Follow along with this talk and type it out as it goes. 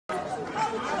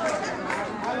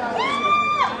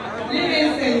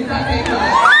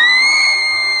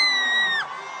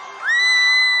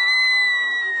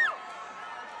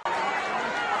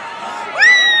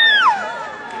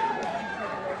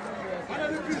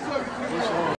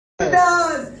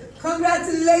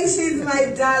Congratulations,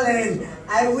 my darling.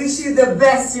 I wish you the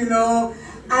best, you know.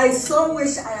 I so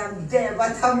wish I am there,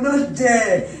 but I'm not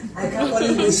there. I can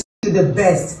only wish you the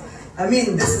best. I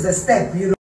mean, this is a step, you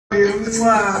know.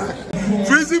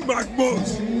 Freezing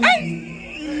backbones.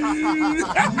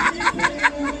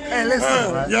 Hey,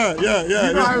 listen. Yeah.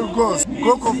 You know how it goes.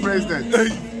 Go president.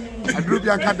 I drew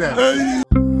the academy.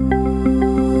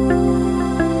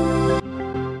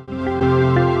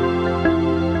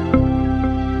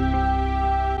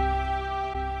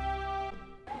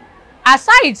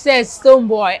 Aside says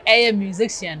Stoneboy a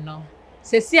musician no.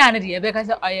 Say ane de because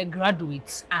I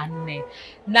graduate ane.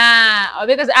 Na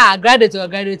because graduate or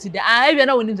graduate today. I be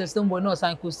na woni to Stoneboy no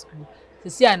san school.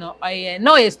 Say ano I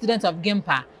no a student of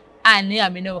GIMPA ane I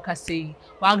me no ka say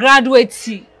wa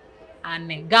graduate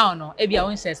ane gown no e bia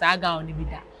won say sa gown ni bi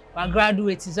da. Wa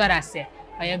graduate so that say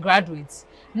I graduate.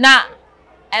 Na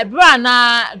ebra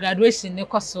na graduation ne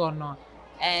koso no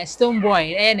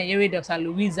Stoneboy na yere Dr.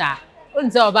 Louisa.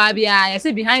 Until Babia, I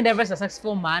say behind every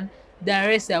successful man,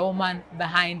 there is a woman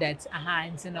behind it.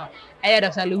 You know,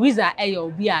 Dr. Louisa, you'll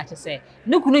be to say,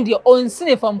 no, couldn't your own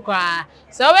uniform cry.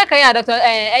 So, I can Dr.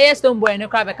 Stoneboy no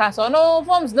crab castle, no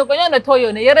forms, no on the toy,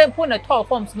 no, you're putting a tall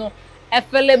forms, no, a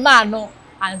fellow man, no,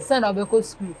 and son of a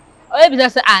school. Or maybe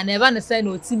that's I never say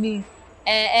no to me.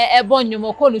 A bon you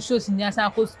more call shows in your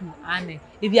school, and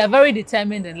if you are very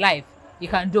determined in life, you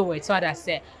can do it. So I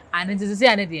say, and it is the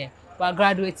idea, but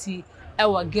graduate.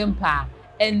 Our GIMPA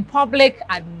in public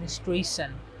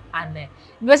administration and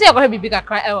we say going to be bigger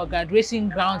cry our graduation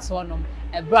grounds one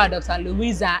a brother Dr.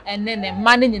 Louisa and then the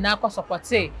man in our support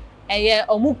say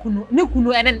omukunu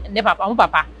nikunu and then ne papa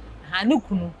papa ha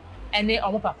nikunu and then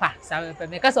papa so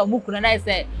because omukunu and I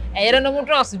say you don't know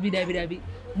trust be there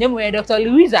name Dr.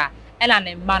 Louisa and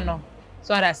an man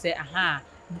so I say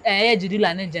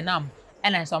jidila ne jenam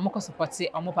and I saw omukunu support say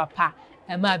papa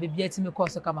ma be bia ti me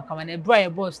course kama na bra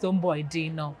boy Stoneboy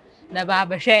din no na ba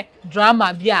be hwe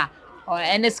drama bia or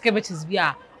any sketches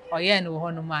bia or ye no ho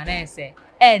no ma na say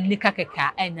ni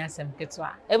kakeka enya sem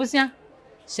ketwa ebusia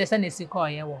hye na si call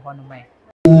ye wo ho no mai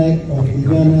of the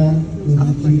Ghana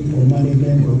Institute for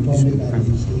Management and Public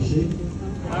Administration.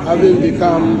 Having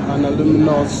become an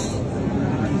alumnus,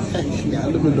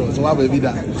 what will be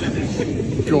that?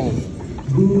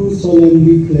 Do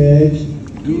solemnly pledge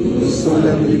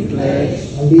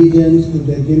allegiance to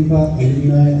the GIMPA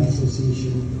Alumni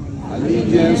Association.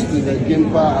 Allegiance to the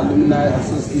GIMPA Alumni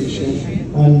Association.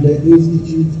 And the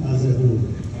Institute as a whole.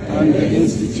 And the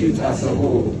Institute as a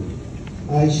whole.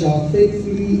 I shall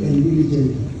faithfully and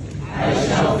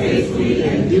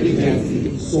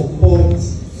diligently. Support.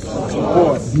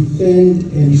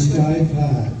 Defend and strive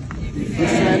hard.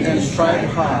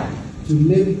 To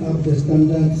live up the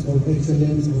standards of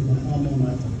excellence of my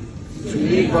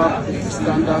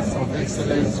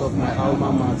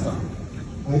alma mater.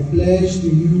 I pledge to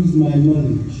use my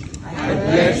knowledge.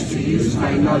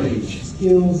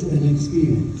 Skills and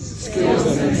experience.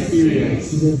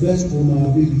 To the best of my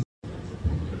ability.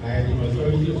 I have the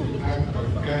authority to act of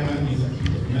Ghana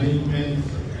Institute of Management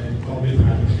and Public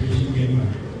Administration GIMPA.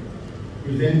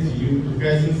 Present to you the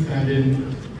person standing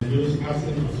and those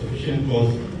absent of sufficient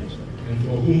cause and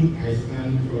for whom I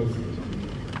stand proxy,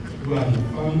 who have been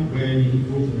found worthy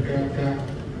both in character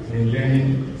and in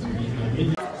learning to be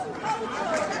admitted.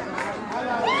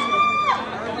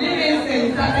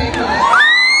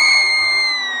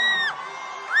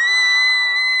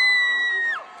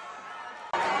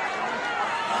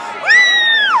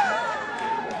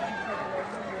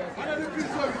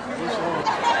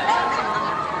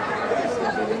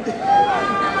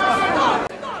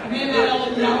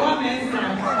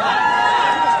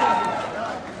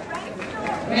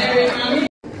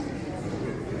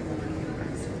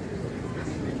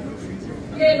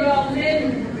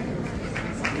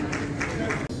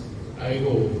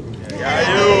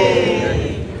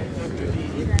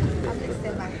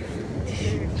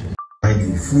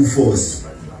 Full force.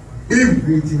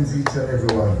 Greetings each and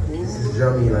everyone. This is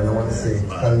Jamil and I want to say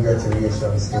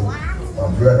congratulations to my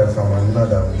brother from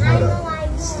another mother,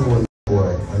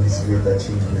 Stoneboy, and this great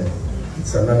achievement.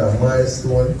 It's another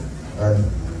milestone, and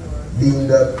being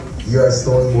that you're a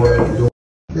Stoneboy, you don't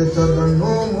better than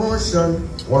no motion.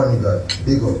 One God,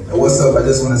 big up. Hey, what's up? I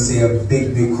just want to say a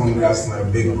big congrats to my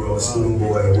big bro,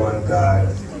 Stoneboy, one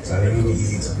God. So I think it'll be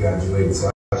easy to graduate. So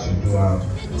I should do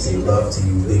say love to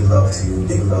you, big love to you,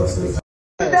 big love to the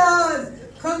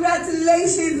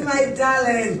Congratulations, my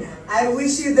darling. I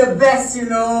wish you the best, you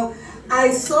know.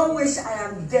 I so wish I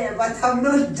am there, but I'm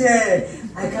not there.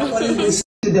 I can only wish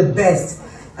you the best.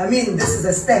 I mean, this is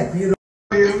a step, you know.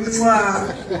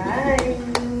 Hi.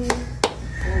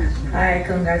 Hi,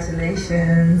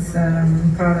 congratulations.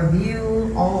 I'm proud of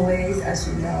you, always, as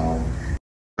you know.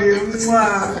 Hi.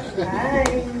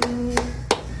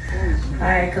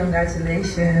 Hi,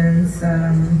 congratulations.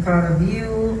 I'm proud of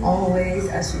you, always,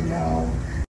 as you know.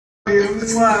 Hi.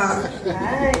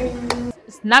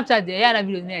 Snapchat there, yeah,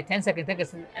 video near 10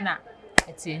 seconds, and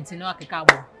it's in no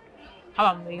cabo. How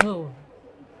am you?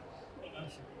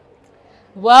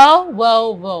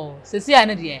 Well. See, I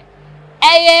know the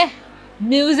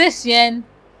musician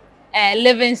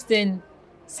Livingston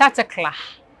Satakla,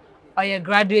 or a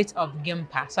graduate of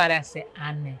GIMPA, so I say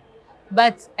Anne.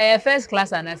 But first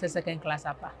class and second class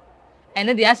upper. And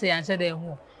then the answer there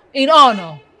who in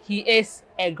honor he is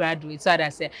a graduate, so I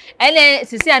say. And then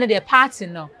see I know the party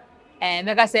no.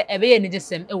 Make I say ebe ni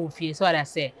jesem e wo fie, so I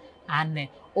say Anne.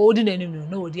 Odi na nim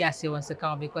no odi ase won se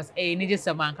ka because ni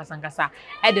jesem ankasa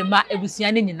e de ma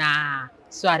ebusia ni nyina,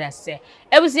 so I say.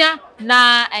 Ebusia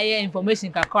na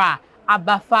information kakra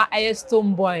abafa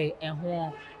STONEBWOY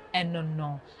ho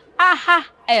no. Aha,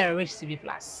 rich TV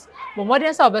plus. But what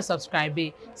else I'll be subscribe?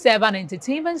 Say about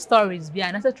entertainment stories be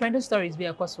and other trending stories be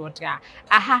across water.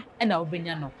 Aha, and I'll be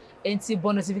no. Enti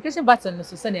bonus notification button no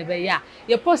so send ya.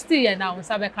 You post here now on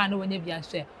sabe kan when you be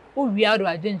share. Who we are do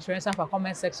insurance for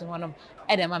comment section one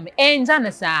e dem am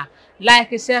enja sa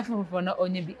like share for no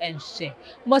onye bi and share.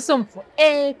 Mosom for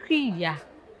kriya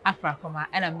afra koma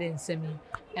and am den semi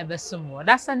e be somo.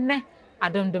 That's a ne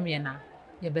adom ye na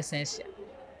ye be share.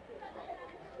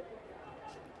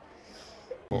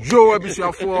 Joe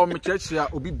Bishafo, Michia,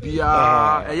 Obibia,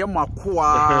 a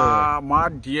Yamakoa, my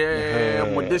dear,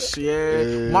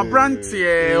 Modesia, my brantie,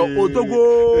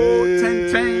 Odogo,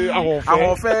 Ten,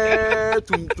 our fair,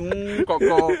 Tum,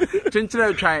 Coco,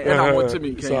 Chinchilla try, and I want to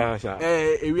make we are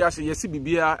saying, yes,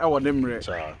 Bibia, our name,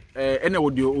 and I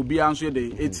would do Obianso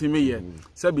the 18 million.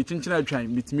 Sabi Chinchilla try,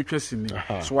 meet me trusting me,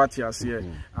 Swatias here,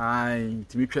 I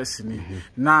to be trusting me.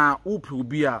 Now,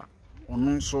 Upubia,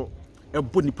 on so. A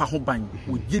bonipa ho ban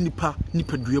o nipa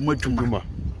nipadua mu adwuma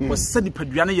o se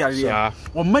nipadua ne yare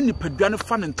o ma nipadua ne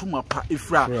fa ne ntoma pa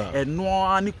efra eno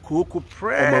ani koko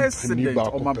president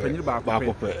o mampanyiri ba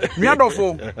akopɛ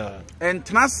miadofo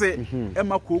entrase e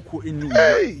ma koko enu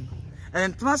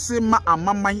entrase ma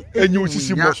amaman enyu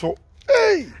sisi moso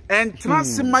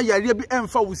entrase ma yare bi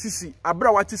emfa wo sisi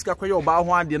abra watisika kwaye oba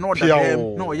ho ade na oda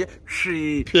dem na oye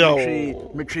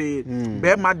metwe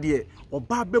be ma de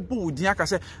oba bebo wudin aka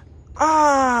se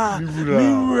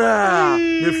Mira.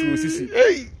 Nefu sisi.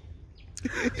 Hey.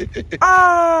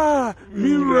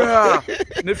 Mira.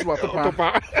 Nefu wa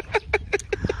papa.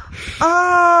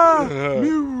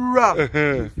 Mira.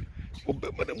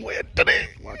 Obemane moye tane.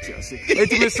 Wati ase.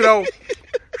 Eti mesrawo.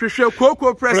 Hwehwe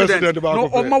koko president. No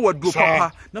oma wadu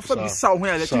papa. Na fa bisa ho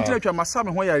ya le tintina twa masa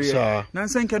me ho yare. Na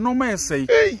nsenke no ma esei.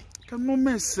 Hey. Kan no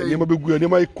ma esei. Ne ma begu ne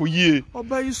ma ikoyie.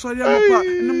 Oba yi sori amapa.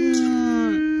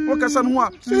 Okasa no a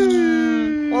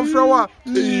ofrewa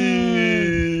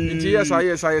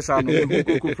yes I know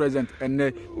Coco present and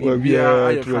we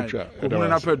are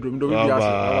na pedrum do we